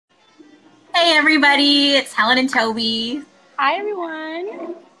Hey everybody, it's Helen and Tobi. Hi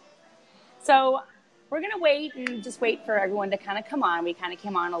everyone. So we're going to wait for everyone to kind of come on. We kind of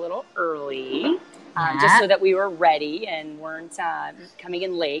came on a little early just so that we were ready and weren't coming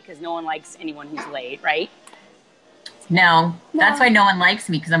in late because no one likes anyone who's late, right? No, that's why no one likes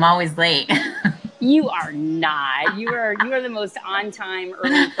me because I'm always late. You are not. You are the most on time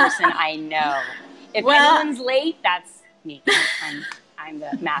early person I know. If anyone's late, that's me. I'm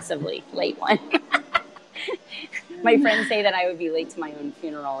the massively late one. My friends say that I would be late to my own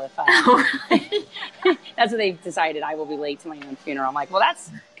funeral if that's what they've decided. I will be late to my own funeral. I'm like, well,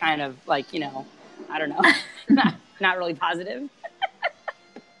 that's kind of like, I don't know, not really positive.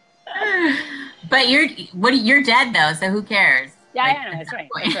 But you're dead though, so who cares? Yeah, I know. That's right.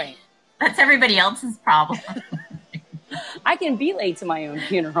 That's right. That's everybody else's problem. I can be late to my own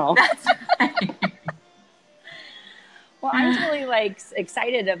funeral. That's right. Well, I'm really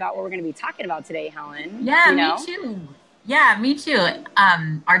excited about what we're going to be talking about today, Helen. Yeah, me too. Yeah, me too.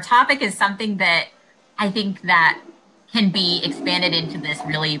 Our topic is something that I think that can be expanded into this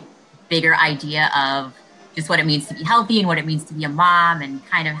really bigger idea of just what it means to be healthy and what it means to be a mom and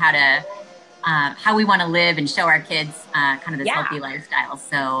kind of how we want to live and show our kids kind of this healthy lifestyle.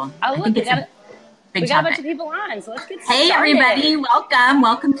 So I think it's a big topic. We got a bunch of people on, so let's get started. Hey, everybody.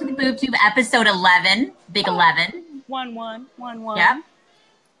 Welcome to the Boob Tube episode 11, big 11. 1-1. Yep.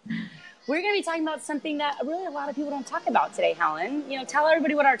 We're going to be talking about something that really a lot of people don't talk about today, Helen. Tell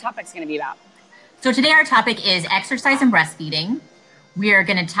everybody what our topic's going to be about. So today our topic is exercise and breastfeeding. We are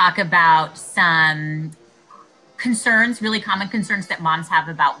going to talk about some concerns, really common concerns that moms have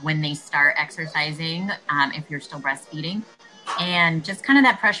about when they start exercising, if you're still breastfeeding, and just kind of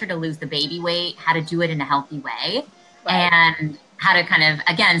that pressure to lose the baby weight, how to do it in a healthy way, and how to kind of,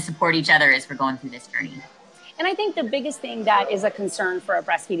 again, support each other as we're going through this journey. And I think the biggest thing that is a concern for a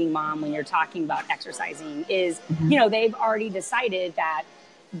breastfeeding mom when you're talking about exercising is, they've already decided that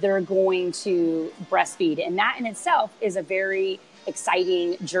they're going to breastfeed. And that in itself is a very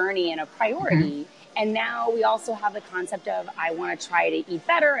exciting journey and a priority. And now we also have the concept of, I want to try to eat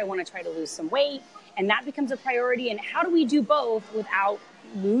better. I want to try to lose some weight. And that becomes a priority. And how do we do both without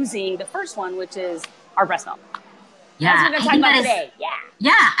losing the first one, which is our breast milk? Yeah. That's what we're going to talk about today.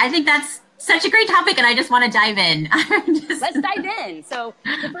 Yeah, I think that's such a great topic, and I just want to dive in. Let's dive in. So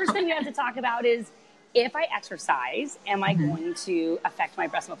the first thing we have to talk about is, if I exercise, am I going to affect my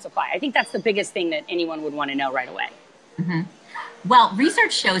breast milk supply? I think that's the biggest thing that anyone would want to know right away. Well,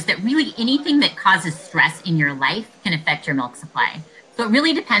 research shows that really anything that causes stress in your life can affect your milk supply. So it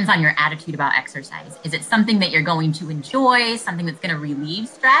really depends on your attitude about exercise. Is it something that you're going to enjoy, something that's going to relieve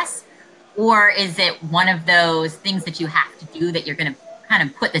stress? Or is it one of those things that you have to do that you're going to kind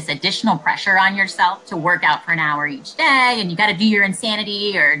of put this additional pressure on yourself to work out for an hour each day, and you got to do your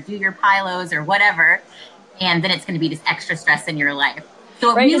insanity or do your pilos or whatever, and then it's going to be this extra stress in your life.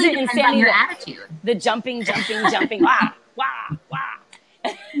 So it really depends on your attitude. The jumping, wah, wah,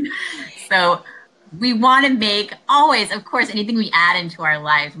 wah. So we want to make always, of course, anything we add into our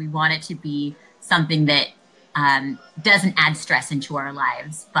lives, we want it to be something that doesn't add stress into our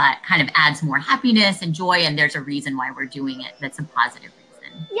lives, but kind of adds more happiness and joy, and there's a reason why we're doing it that's a positive reason.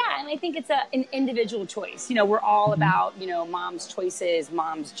 Yeah, and I think it's an individual choice. We're all about, mom's choices,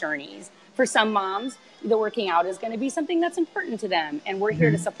 mom's journeys. For some moms, the working out is going to be something that's important to them, and we're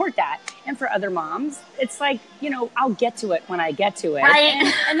here to support that. And for other moms, it's like, I'll get to it when I get to it.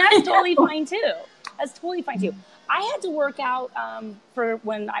 Right. And that's totally fine too. That's totally fine too. I had to work out for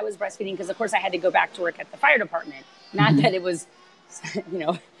when I was breastfeeding because, of course, I had to go back to work at the fire department. Not that it was,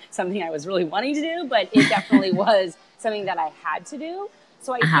 something I was really wanting to do, but it definitely was something that I had to do.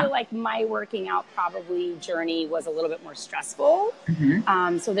 So I feel like my working out probably journey was a little bit more stressful.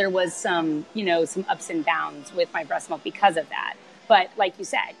 So there was some ups and downs with my breast milk because of that. But like you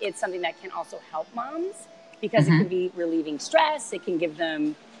said, it's something that can also help moms because it can be relieving stress. It can give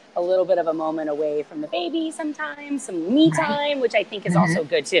them a little bit of a moment away from the baby sometimes, some me time, which I think is also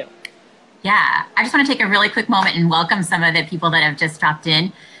good too. Yeah, I just want to take a really quick moment and welcome some of the people that have just dropped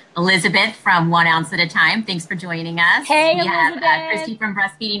in. Elizabeth from 1 Ounce at a Time, thanks for joining us. Hey, we Elizabeth. have Christy from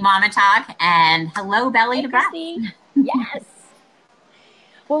Breastfeeding Mama Talk, and hello, Belly to Breast. Yes.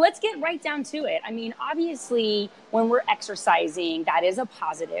 Well, let's get right down to it. I mean, obviously, when we're exercising, that is a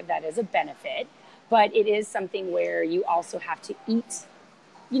positive, that is a benefit, but it is something where you also have to eat,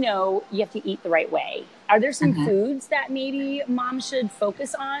 you have to eat the right way. Are there some foods that maybe moms should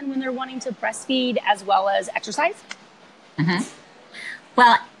focus on when they're wanting to breastfeed as well as exercise?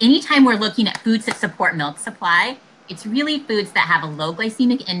 Well, anytime we're looking at foods that support milk supply, it's really foods that have a low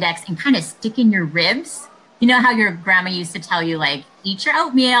glycemic index and kind of stick in your ribs You know how your grandma used to tell you, like, eat your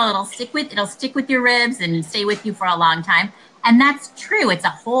oatmeal, it'll stick with your ribs and stay with you for a long time. And that's true. It's a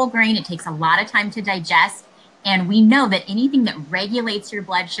whole grain. It takes a lot of time to digest. And we know that anything that regulates your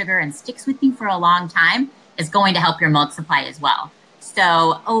blood sugar and sticks with you for a long time is going to help your milk supply as well.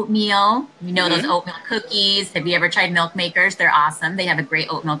 So oatmeal, you know those oatmeal cookies. Have you ever tried milk makers? They're awesome. They have a great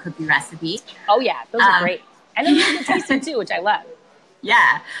oatmeal cookie recipe. Oh yeah, those are great. And those are good tasting too, which I love.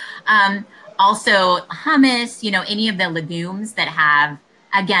 Yeah. Also hummus, any of the legumes that have,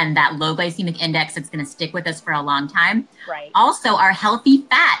 again, that low glycemic index that's going to stick with us for a long time. Right. Also our healthy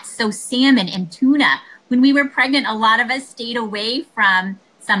fats. So salmon and tuna. When we were pregnant, a lot of us stayed away from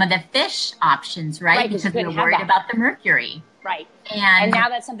some of the fish options, right? Because we were worried about the mercury. Right. And now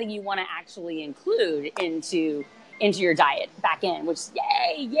that's something you want to actually include into your diet back in, which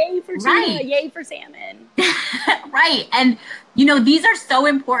yay for tuna, yay for salmon. Right. And these are so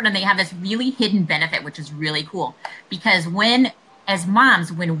important, and they have this really hidden benefit, which is really cool, because as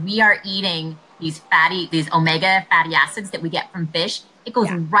moms, when we are eating these omega fatty acids that we get from fish, it goes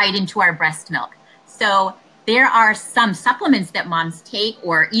right into our breast milk. So there are some supplements that moms take,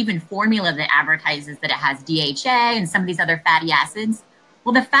 or even formula that advertises that it has DHA and some of these other fatty acids.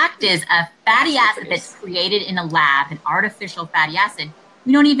 Well, the fact is, a fatty acid that's created in a lab, an artificial fatty acid,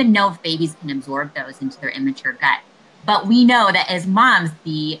 we don't even know if babies can absorb those into their immature gut. But we know that as moms,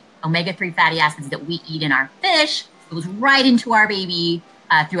 the omega-3 fatty acids that we eat in our fish goes right into our baby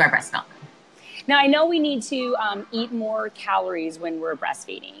through our breast milk. Now, I know we need to eat more calories when we're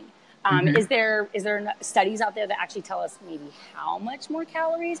breastfeeding. Is there studies out there that actually tell us maybe how much more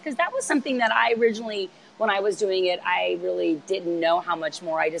calories? Because that was something that I originally, when I was doing it, I really didn't know how much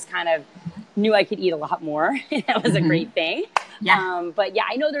more. I just kind of knew I could eat a lot more. That was a great thing. Yeah. But yeah,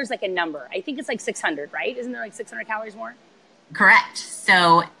 I know there's like a number. I think it's like 600, right? Isn't there like 600 calories more? Correct.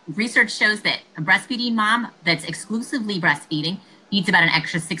 So research shows that a breastfeeding mom that's exclusively breastfeeding eats about an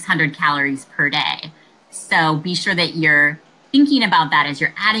extra 600 calories per day. So be sure that you're thinking about that as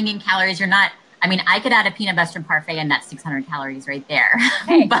you're adding in calories. I could add a peanut butter parfait and that's 600 calories right there.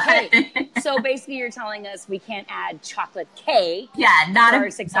 Hey. So basically you're telling us we can't add chocolate cake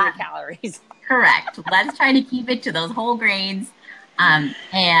for 600 calories. Correct. Let's try to keep it to those whole grains. And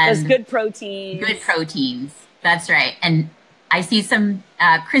those good proteins. Good proteins. That's right. And I see some,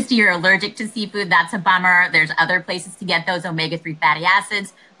 Christy, you're allergic to seafood. That's a bummer. There's other places to get those omega-3 fatty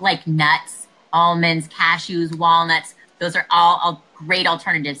acids like nuts, almonds, cashews, walnuts. Those are all great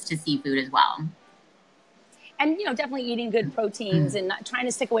alternatives to seafood as well. And, definitely eating good proteins and not trying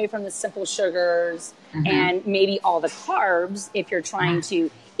to stick away from the simple sugars and maybe all the carbs if you're trying to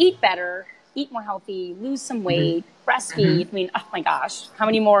eat better, eat more healthy, lose some weight, breastfeed. I mean, oh my gosh, how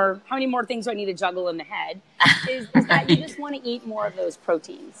many more things do I need to juggle in the head? Is that you just want to eat more of those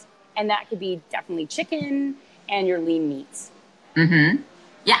proteins. And that could be definitely chicken and your lean meats.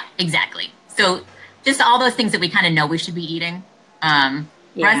 Yeah, exactly. So just all those things that we kind of know we should be eating.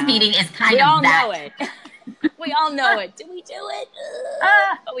 Breastfeeding is kind of that. We all know it. We all know it. Do we do it?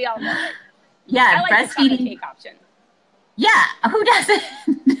 But we all know it. Yeah, I like breastfeeding. The chocolate cake option. Yeah, who doesn't?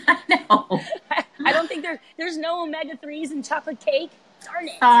 I know. I don't think there's no omega-3s in chocolate cake. Darn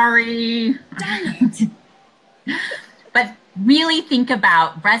it. Sorry. Darn it. But really think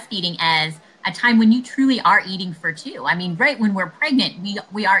about breastfeeding as a time when you truly are eating for two. Right when we're pregnant,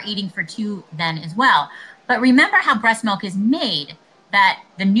 we are eating for two then as well. But remember how breast milk is made, that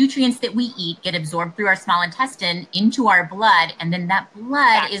the nutrients that we eat get absorbed through our small intestine into our blood, and then that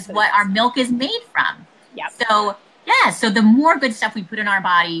blood is what our milk is made from. Yep. So the more good stuff we put in our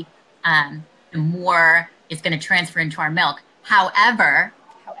body, the more it's going to transfer into our milk. However,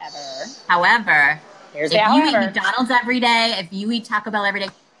 if you eat McDonald's every day, if you eat Taco Bell every day,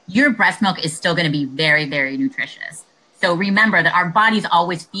 your breast milk is still going to be very, very nutritious. So remember that our bodies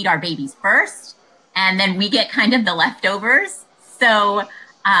always feed our babies first, and then we get kind of the leftovers. So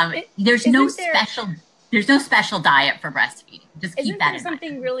there's no special diet for breastfeeding. Just keep that in mind. Isn't there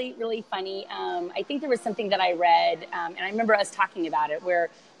something really, really funny? I think there was something that I read, and I remember us talking about it, where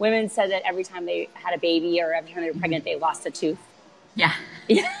women said that every time they had a baby or every time they were pregnant, they lost a tooth. Yeah.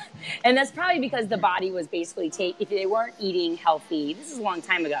 And that's probably because the body was basically if they weren't eating healthy, this is a long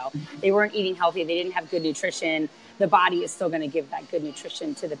time ago, they weren't eating healthy, they didn't have good nutrition, the body is still going to give that good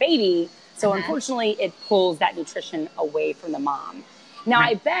nutrition to the baby. So unfortunately, it pulls that nutrition away from the mom. Now,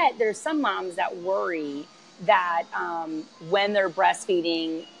 I bet there's some moms that worry that when they're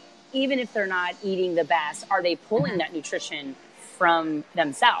breastfeeding, even if they're not eating the best, are they pulling that nutrition from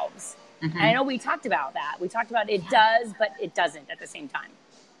themselves? And I know we talked about that. We talked about it does, but it doesn't at the same time.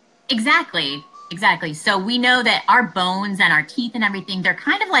 Exactly. Exactly. So we know that our bones and our teeth and everything, they're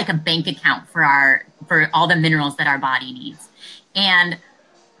kind of like a bank account for all the minerals that our body needs. And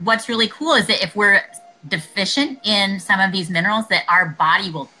what's really cool is that if we're deficient in some of these minerals, that our body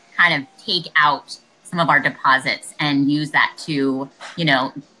will kind of take out some of our deposits and use that to, you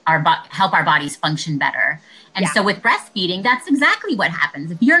know, help our bodies function better. And Yeah. so with breastfeeding, that's exactly what happens.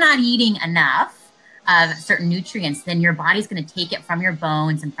 If you're not eating enough of certain nutrients, then your body's going to take it from your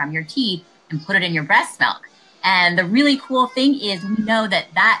bones and from your teeth and put it in your breast milk. And the really cool thing is we know that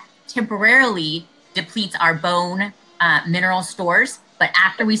that temporarily depletes our bone mineral stores, but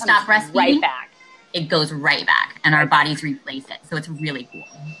after we stop breastfeeding, right back. It goes right back and our bodies replace it. So it's really cool.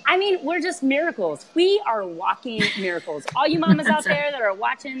 I mean, we're just miracles. We are walking miracles. All you mamas out there that are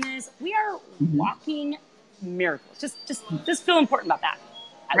watching this, we are walking miracles. Just feel important about that.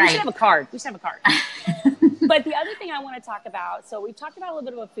 Right. We should have a card. But the other thing I want to talk about, so we've talked about a little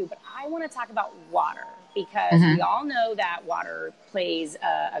bit about food, but I want to talk about water because we all know that water plays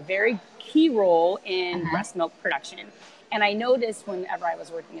a very key role in breast milk production. And I noticed whenever I was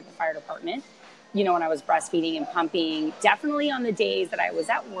working at the fire department, you know, when I was breastfeeding and pumping, definitely on the days that I was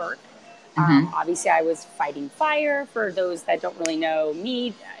at work, obviously I was fighting fire. For those that don't really know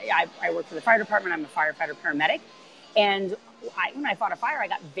me, I work for the fire department. I'm a firefighter paramedic. And when I fought a fire, I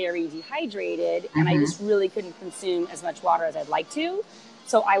got very dehydrated and I just really couldn't consume as much water as I'd like to.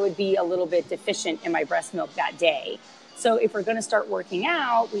 So I would be a little bit deficient in my breast milk that day. So if we're going to start working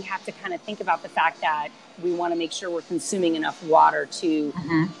out, we have to kind of think about the fact that we want to make sure we're consuming enough water to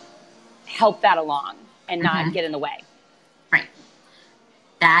help that along and not get in the way. Right.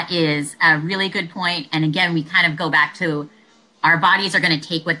 That is a really good point. And again, we kind of go back to our bodies are going to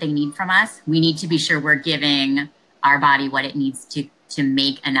take what they need from us. We need to be sure we're giving our body what it needs to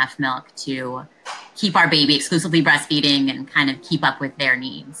make enough milk to keep our baby exclusively breastfeeding and kind of keep up with their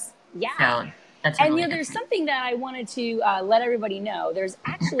needs. Yeah. So that's a really you know, there's something that I wanted to let everybody know. There's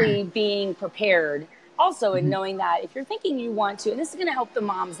actually being prepared also in knowing that if you're thinking you want to, and this is going to help the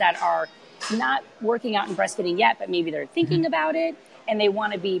moms that are not working out and breastfeeding yet, but maybe they're thinking about it and they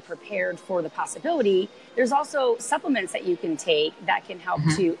want to be prepared for the possibility. There's also supplements that you can take that can help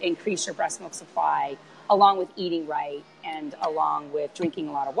to increase your breast milk supply, along with eating right and along with drinking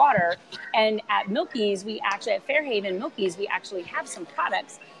a lot of water. And at Milky's, at Fairhaven Milky's, we actually have some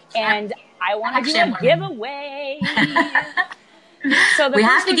products. And I want to do a giveaway. So we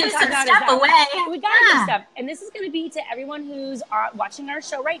have to give some stuff away. We got to give stuff. And this is going to be to everyone who's watching our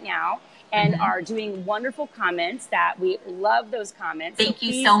show right now and are doing wonderful comments. That we love those comments. Thank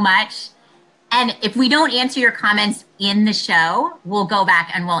you so much. And if we don't answer your comments in the show, we'll go back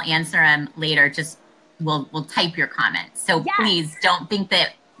and we'll answer them later. Just we'll type your comments. So please don't think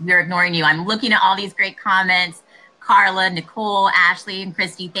that we're ignoring you. I'm looking at all these great comments. Carla, Nicole, Ashley, and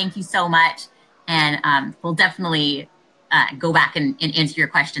Christy, thank you so much. And we'll definitely go back and answer your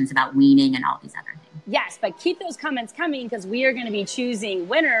questions about weaning and all these other things. Yes, but keep those comments coming because we are going to be choosing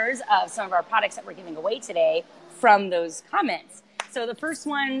winners of some of our products that we're giving away today from those comments. So the first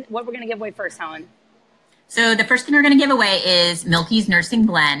one, what we're going to give away first, Helen? So the first thing we're going to give away is Milky's Nursing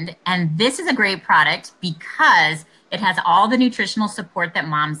Blend. And this is a great product because it has all the nutritional support that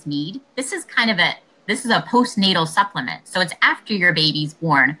moms need. This is a postnatal supplement. So it's after your baby's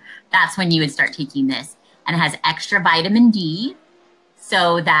born. That's when you would start taking this. And it has extra vitamin D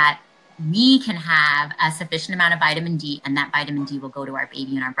so that we can have a sufficient amount of vitamin D, and that vitamin D will go to our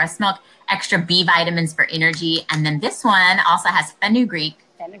baby and our breast milk. Extra B vitamins for energy. And then this one also has fenugreek,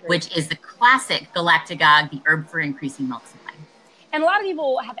 which is the classic galactagogue, the herb for increasing milk supply. And a lot of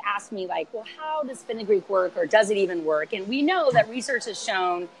people have asked me, like, well, how does fenugreek work, or does it even work? And we know that research has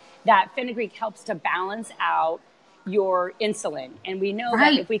shown that fenugreek helps to balance out your insulin. And we know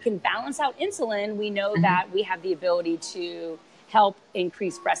that if we can balance out insulin, we know that we have the ability to help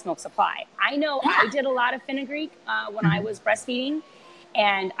increase breast milk supply. I know I did a lot of fenugreek when I was breastfeeding.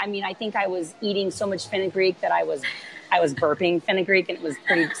 And I mean, I think I was eating so much fenugreek that I was burping fenugreek, and it was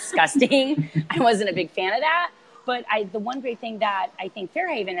pretty disgusting. I wasn't a big fan of that. But the one great thing that I think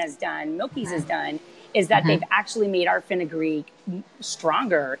Fairhaven has done, Milky's has done, is that they've actually made our fenugreek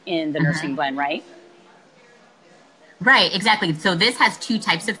stronger in the nursing blend, right? Right, exactly. So this has two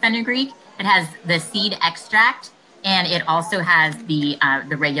types of fenugreek. It has the seed extract, and it also has the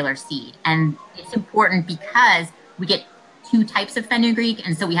regular seed. And it's important because we get two types of fenugreek,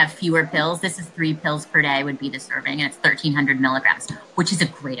 and so we have fewer pills. This is 3 pills per day would be the serving, and it's 1,300 milligrams, which is a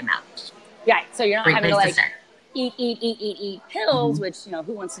great amount. Yeah, so you're not having to like eat pills, which, you know,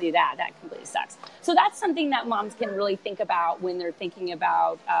 who wants to do that? That completely sucks. So that's something that moms can really think about when they're thinking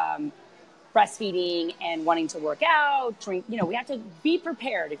about breastfeeding and wanting to work out, drink, we have to be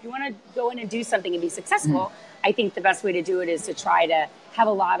prepared. If you want to go in and do something and be successful, I think the best way to do it is to try to have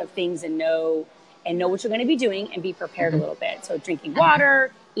a lot of things and know what you're going to be doing and be prepared a little bit. So drinking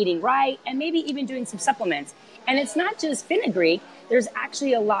water, eating right, and maybe even doing some supplements. And it's not just fenugreek. There's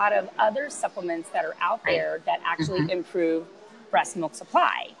actually a lot of other supplements that are out there that actually improve breast milk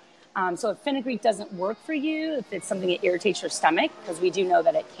supply. So if fenugreek doesn't work for you, if it's something that irritates your stomach, because we do know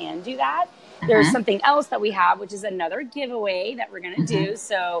that it can do that, there's something else that we have, which is another giveaway that we're going to do.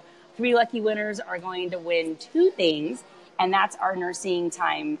 So 3 lucky winners are going to win 2 things, and that's our nursing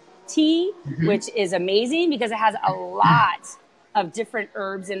time tea, which is amazing because it has a lot of different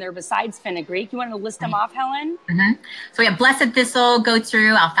herbs in there besides fenugreek. You want to list them off, Helen? So we have blessed thistle, goat's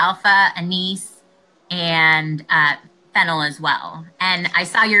rue, alfalfa, anise, and fennel as well. And I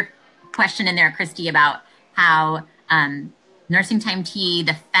saw your question in there, Christy, about how nursing time tea,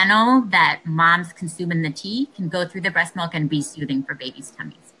 the fennel that moms consume in the tea can go through the breast milk and be soothing for babies'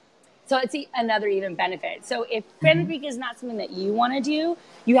 tummies. So it's another even benefit. So if fenugreek is not something that you want to do,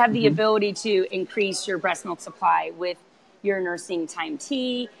 you have the ability to increase your breast milk supply with your nursing time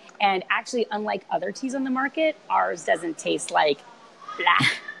tea. And actually, unlike other teas on the market, ours doesn't taste like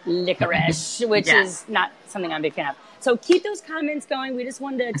black licorice, which is not something I'm a big fan of. So keep those comments going. We just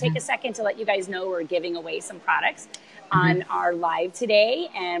wanted to take a second to let you guys know we're giving away some products on our live today.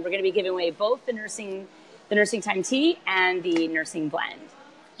 And we're going to be giving away both the nursing time tea and the nursing blend.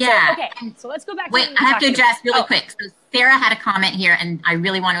 Yeah. So, okay, so let's go back. Wait, I have to address really quick. So Sarah had a comment here, and I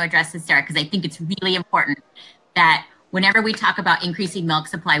really want to address this, Sarah, because I think it's really important that whenever we talk about increasing milk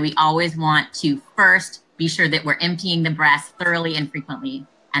supply, we always want to first be sure that we're emptying the breast thoroughly and frequently.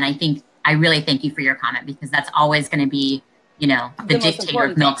 And I really thank you for your comment, because that's always going to be, the dictator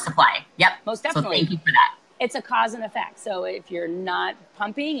of milk supply. Yep. Most definitely. So thank you for that. It's a cause and effect. So if you're not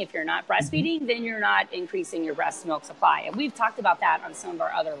pumping, if you're not breastfeeding, then you're not increasing your breast milk supply. And we've talked about that on some of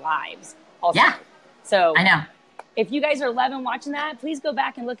our other lives also. Yeah. So I know. If you guys are loving watching that, please go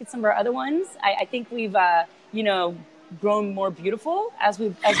back and look at some of our other ones. I think we've, grown more beautiful as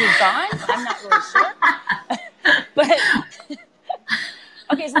we've gone. I'm not really sure. But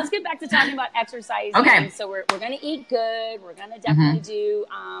okay, so let's get back to talking about exercising. Okay. So we're going to eat good. We're going to definitely do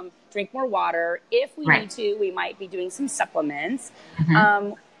drink more water. If we need to, we might be doing some supplements.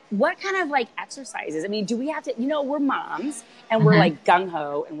 What kind of exercises? I mean, do we have to, we're moms and we're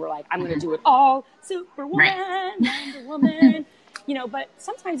gung-ho and we're like, I'm going to do it all. Superwoman, Wonder Woman. But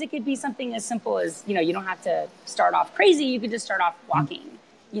sometimes it could be something as simple as, you don't have to start off crazy. You could just start off walking.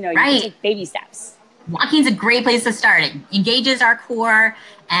 You can take baby steps. Walking is a great place to start. It engages our core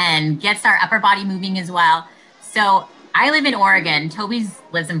and gets our upper body moving as well. So I live in Oregon. Toby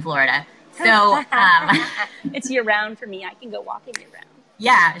lives in Florida. So it's year round for me. I can go walking year round.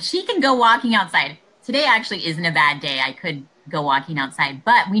 Yeah, she can go walking outside. Today actually isn't a bad day. I could go walking outside,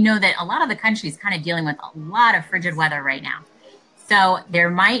 but we know that a lot of the country is kind of dealing with a lot of frigid weather right now. So there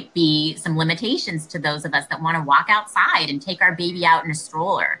might be some limitations to those of us that want to walk outside and take our baby out in a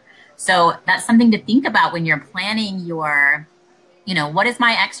stroller. So that's something to think about when you're planning your, what is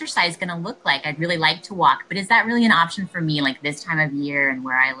my exercise going to look like? I'd really like to walk, but is that really an option for me this time of year and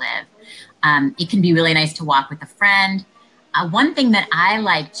where I live? It can be really nice to walk with a friend. One thing that I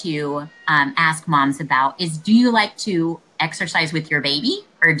like to ask moms about is, do you like to exercise with your baby,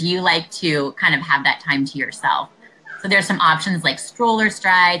 or do you like to kind of have that time to yourself? So there's some options like stroller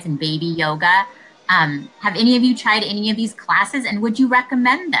strides and baby yoga. Have any of you tried any of these classes, and would you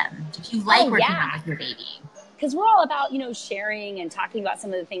recommend them? Did you like working out with your baby? Because we're all about, sharing and talking about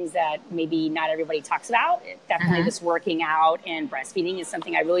some of the things that maybe not everybody talks about. Definitely this working out and breastfeeding is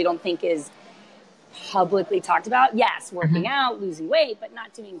something I really don't think is publicly talked about. Yes, working out, losing weight, but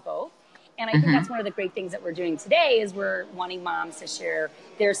not doing both. And I think that's one of the great things that we're doing today is we're wanting moms to share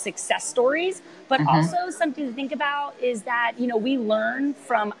their success stories, but also something to think about is that, we learn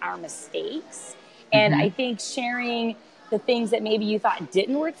from our mistakes. And I think sharing the things that maybe you thought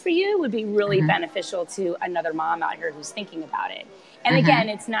didn't work for you would be really beneficial to another mom out here who's thinking about it. And again,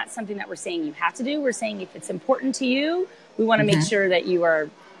 it's not something that we're saying you have to do. We're saying if it's important to you, we want to make sure that you are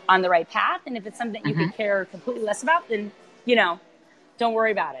on the right path. And if it's something that you could care completely less about, then, don't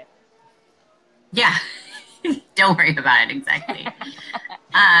worry about it. Yeah. Don't worry about it. Exactly.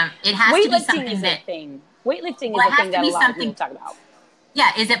 It has to be something that... Weightlifting is a thing that a lot of people talk about.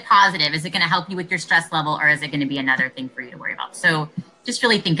 Yeah. Is it positive? Is it going to help you with your stress level, or is it going to be another thing for you to worry about? So just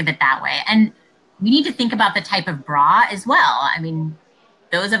really think of it that way. And we need to think about the type of bra as well. I mean,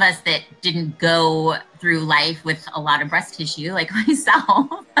 those of us that didn't go through life with a lot of breast tissue, like myself.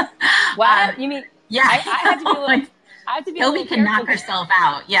 What? You mean? Yeah. I had to be a little... I have to be a Toby little can knock careful. herself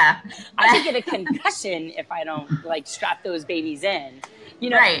out. Yeah. I could get a concussion if I don't like strap those babies in. You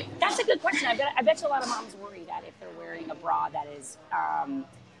know, Right. that's a good question. I bet you a lot of moms worry that if they're wearing a bra that is,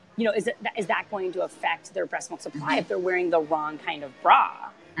 you know, is that going to affect their breast milk supply if they're wearing the wrong kind of bra?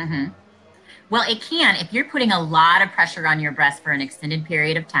 Mm-hmm. Well, it can if you're putting a lot of pressure on your breast for an extended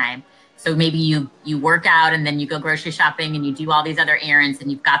period of time. So maybe you work out and then you go grocery shopping and you do all these other errands and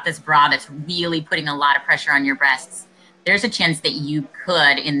you've got this bra that's really putting a lot of pressure on your breasts. There's a chance that you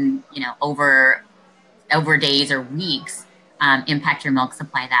could, in over days or weeks, impact your milk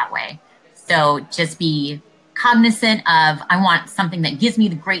supply that way. So just be cognizant of, I want something that gives me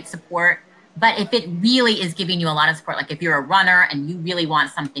the great support. But if it really is giving you a lot of support, like if you're a runner and you really want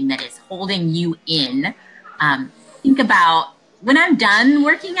something that is holding you in, think about, when I'm done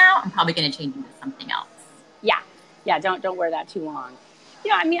working out, I'm probably going to change into something else. Yeah. Don't wear that too long.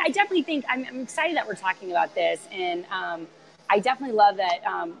 You know, I mean, I definitely think I'm excited that we're talking about this, and I definitely love that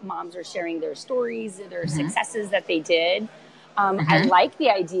moms are sharing their stories, their successes that they did. I like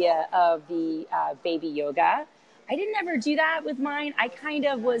the idea of the baby yoga. I didn't ever do that with mine. I kind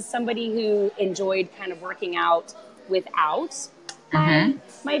of was somebody who enjoyed kind of working out without my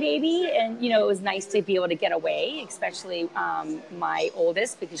baby, and it was nice to be able to get away, especially my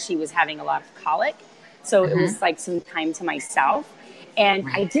oldest, because she was having a lot of colic, so it was like some time to myself. And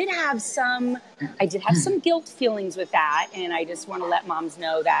I did have some guilt feelings with that, and I just want to let moms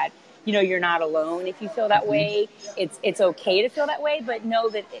know that you're not alone if you feel that way. It's okay to feel that way, but know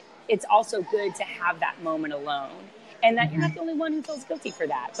that it's also good to have that moment alone, and that you're not the only one who feels guilty for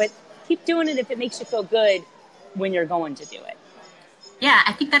that. But keep doing it if it makes you feel good when you're going to do it. Yeah,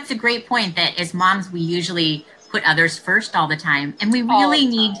 I think that's a great point, that as moms, we usually put others first all the time. And we really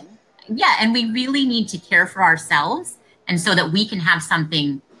need to care for ourselves. And so that we can have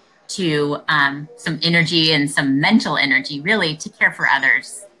something to, some energy and some mental energy, really, to care for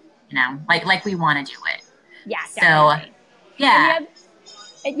others, like we want to do it. Yeah, definitely. So, yeah.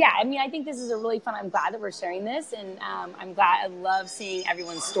 Yeah, I mean, I think this is a really fun. I'm glad that we're sharing this, and I'm glad. I love seeing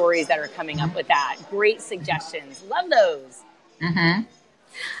everyone's stories that are coming up with that. Great suggestions. Love those.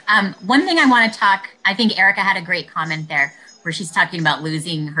 One thing I want to talk, I think Erica had a great comment there where she's talking about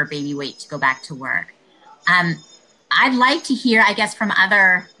losing her baby weight to go back to work. I'd like to hear, I guess, from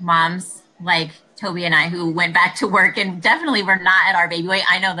other moms like Toby and I who went back to work and definitely were not at our baby weight.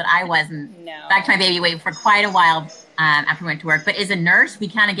 I know that I wasn't back to my baby weight for quite a while after we went to work. But as a nurse, we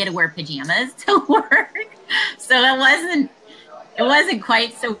kind of get to wear pajamas to work. So it wasn't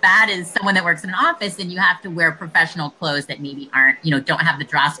quite so bad as someone that works in an office and you have to wear professional clothes that maybe aren't, don't have the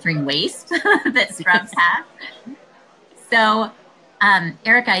drawstring waist that scrubs have. So,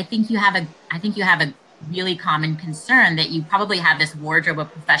 Erica, I think you have a really common concern that you probably have this wardrobe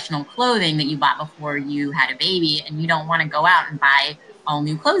of professional clothing that you bought before you had a baby, and you don't want to go out and buy all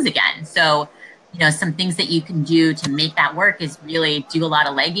new clothes again. So, some things that you can do to make that work is really do a lot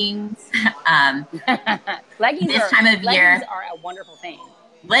of leggings. Leggings are a wonderful thing.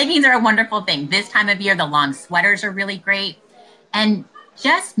 Leggings are a wonderful thing. This time of year, the long sweaters are really great. And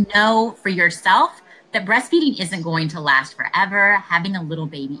just know for yourself that breastfeeding isn't going to last forever. Having a little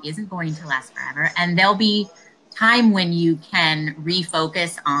baby isn't going to last forever. And there'll be time when you can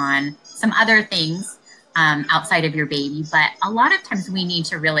refocus on some other things outside of your baby. But a lot of times we need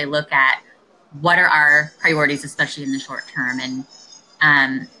to really look at what are our priorities, especially in the short term. And,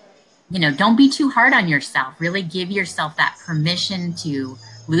 don't be too hard on yourself. Really give yourself that permission to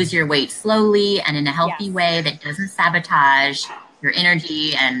lose your weight slowly and in a healthy way that doesn't sabotage your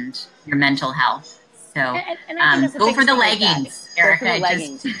energy and your mental health. So and go for the leggings, Erica. Go for the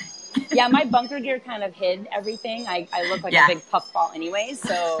leggings. Yeah, my bunker gear kind of hid everything. I look like a big puffball anyways,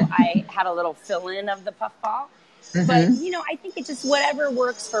 so I had a little fill-in of the puffball. But, I think it just whatever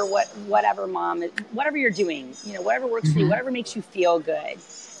works for whatever mom, whatever you're doing, whatever works for you, whatever makes you feel good.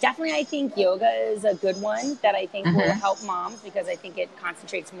 Definitely, I think yoga is a good one that I think will help moms, because I think it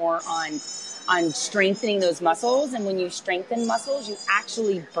concentrates more on strengthening those muscles. And when you strengthen muscles, you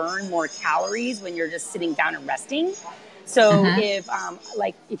actually burn more calories when you're just sitting down and resting. So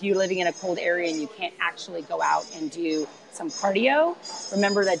if you're living in a cold area and you can't actually go out and do some cardio,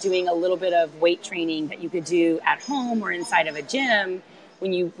 remember that doing a little bit of weight training that you could do at home or inside of a gym,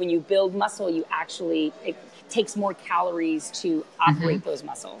 when you build muscle, it takes more calories to operate those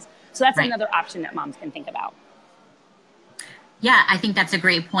muscles. So that's another option that moms can think about. Yeah, I think that's a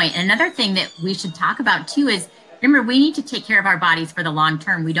great point. And another thing that we should talk about too is, remember, we need to take care of our bodies for the long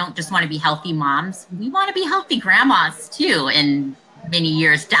term. We don't just want to be healthy moms. We want to be healthy grandmas too in many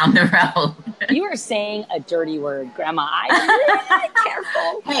years down the road. You are saying a dirty word, Grandma.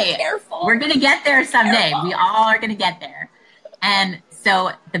 Careful. Hey, Careful. we're going to get there someday. Careful. We all are going to get there. And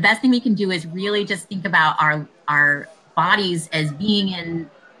so the best thing we can do is really just think about our bodies as being in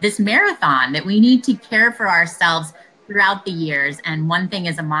this marathon, that we need to care for ourselves throughout the years. And one thing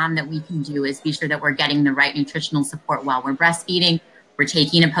as a mom that we can do is be sure that we're getting the right nutritional support while we're breastfeeding. We're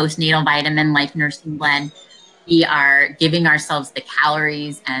taking a postnatal vitamin like Nursing Blend. We are giving ourselves the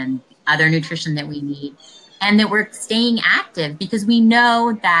calories and other nutrition that we need, and that we're staying active, because we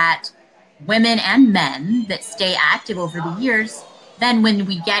know that women and men that stay active over the years, then when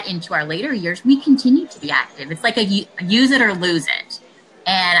we get into our later years, we continue to be active. It's like a use it or lose it.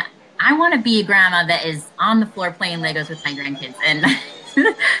 And I want to be a grandma that is on the floor playing Legos with my grandkids and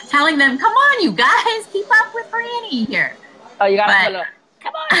telling them, come on, you guys, keep up with Granny here. Oh, you got to put a,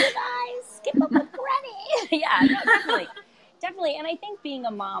 come on, you guys, keep up with Granny. Yeah, no, definitely. Definitely. And I think being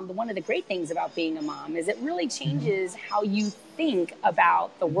a mom, one of the great things about being a mom is it really changes how you think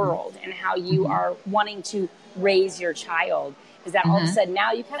about the world and how you are wanting to raise your child. Is that all of a sudden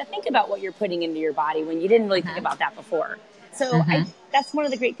now you kind of think about what you're putting into your body when you didn't really think about that before. So that's one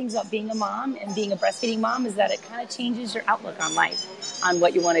of the great things about being a mom and being a breastfeeding mom, is that it kind of changes your outlook on life, on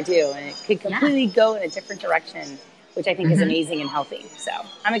what you want to do. And it could completely go in a different direction, which I think is amazing and healthy. So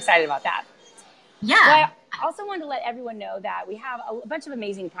I'm excited about that. Yeah. Well, I also wanted to let everyone know that we have a bunch of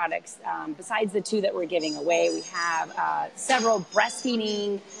amazing products. Besides the 2 that we're giving away, we have several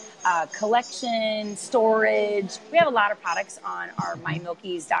breastfeeding, collection, storage. We have a lot of products on our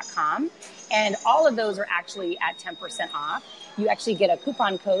mymilkies.com, and all of those are actually at 10% off. You actually get a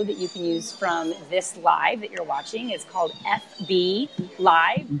coupon code that you can use from this live that you're watching. It's called FB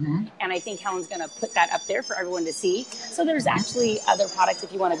Live, and I think Helen's going to put that up there for everyone to see. So there's actually other products,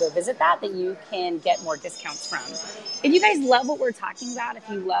 if you want to go visit that you can get more discounts from. If you guys love what we're talking about, if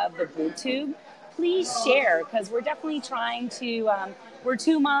you love the Boob Tube, please share, because we're definitely trying to, we're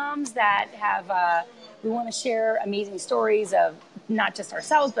 2 moms that have, we want to share amazing stories of not just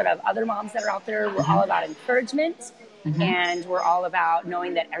ourselves, but of other moms that are out there. We're all about encouragement, and we're all about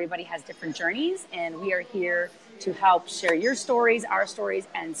knowing that everybody has different journeys, and we are here to help share your stories, our stories,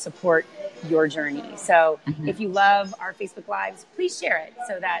 and support your journey. So if you love our Facebook Lives, please share it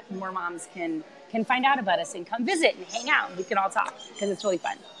so that more moms can find out about us and come visit and hang out, and we can all talk, because it's really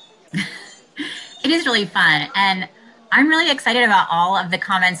fun. It is really fun. And I'm really excited about all of the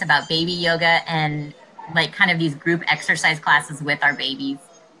comments about baby yoga and like kind of these group exercise classes with our babies.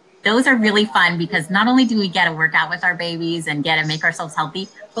 Those are really fun, because not only do we get to work out with our babies and get to make ourselves healthy,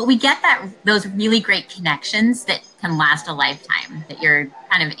 but we get those really great connections that can last a lifetime, that you're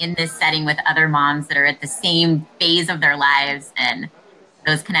kind of in this setting with other moms that are at the same phase of their lives, and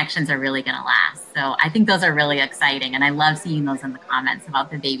those connections are really going to last. So I think those are really exciting. And I love seeing those in the comments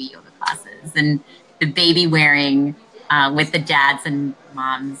about the baby yoga classes and the baby wearing with the dads and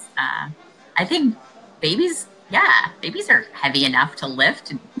moms. I think babies are heavy enough to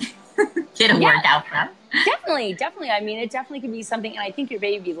lift and get a workout from. Definitely. I mean, it definitely can be something, and I think your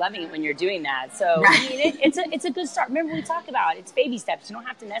baby would be loving it when you're doing that. So I mean, it's a good start. Remember, we talk about it's baby steps. You don't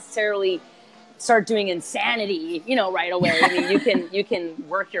have to necessarily start doing insanity, right away. I mean, you can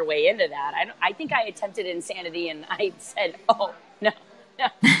work your way into that. I think I attempted insanity, and I said, oh no,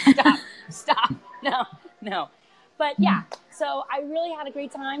 stop, no. But yeah, so I really had a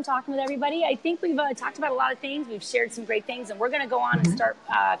great time talking with everybody. I think we've talked about a lot of things. We've shared some great things, and we're going to go on and start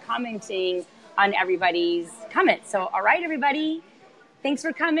commenting on everybody's comments. So, all right, everybody, thanks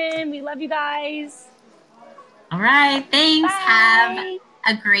for coming. We love you guys. All right, thanks. Bye.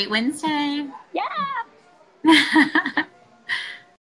 Have a great Wednesday. Yeah.